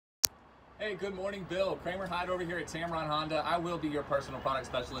Hey, good morning, Bill. Cramer Hyde over here at Tameron Honda. I will be your personal product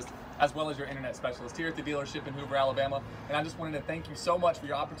specialist as well as your internet specialist here at the dealership in Hoover, Alabama. And I just wanted to thank you so much for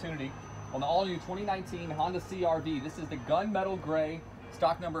your opportunity on the all-new 2019 Honda CR-V. This is the gunmetal gray,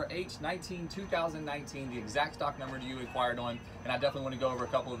 stock number H19-2019, the exact stock number you inquired on. And I definitely want to go over a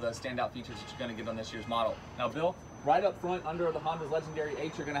couple of the standout features that you're going to get on this year's model. Now, Bill, right up front under the Honda's legendary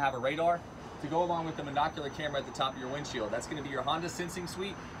H, you're going to have a radar to go along with the monocular camera at the top of your windshield. That's going to be your Honda Sensing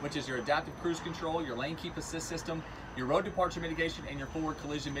Suite, which is your adaptive cruise control, your lane keep assist system, your road departure mitigation, and your forward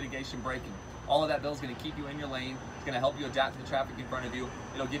collision mitigation braking. All of that, Bill, is going to keep you in your lane. It's going to help you adapt to the traffic in front of you.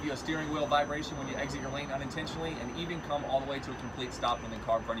 It'll give you a steering wheel vibration when you exit your lane unintentionally, and even come all the way to a complete stop when the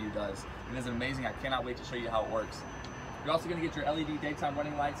car in front of you does. And it's amazing. I cannot wait to show you how it works. You're also going to get your LED daytime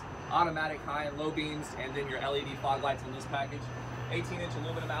running lights, automatic high and low beams, and then your LED fog lights in this package. 18-inch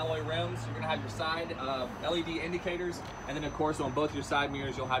aluminum alloy rims. You're going to have your side LED indicators, and then of course on both your side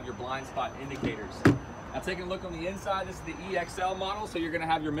mirrors you'll have your blind spot indicators. Now taking a look on the inside, this is the EXL model, so you're going to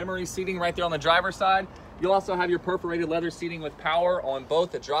have your memory seating right there on the driver's side. You'll also have your perforated leather seating with power on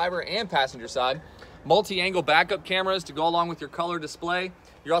both the driver and passenger side. Multi-angle backup cameras to go along with your color display.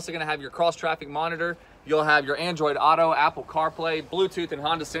 You're also going to have your cross-traffic monitor. You'll have your Android Auto, Apple CarPlay, Bluetooth, and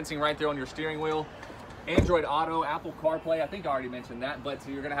Honda Sensing right there on your steering wheel. Android Auto, Apple CarPlay, I think I already mentioned that, but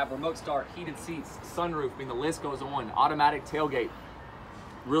you're going to have remote start, heated seats, sunroof, I mean the list goes on, automatic tailgate.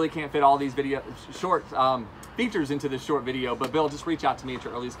 Really can't fit all these features into this short video, but Bill, just reach out to me at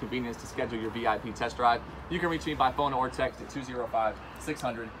your earliest convenience to schedule your VIP test drive. You can reach me by phone or text at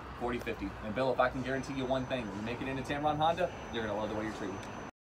 205-600-4050. And Bill, if I can guarantee you one thing, when you make it into Tameron Honda, you're going to love the way you're treated.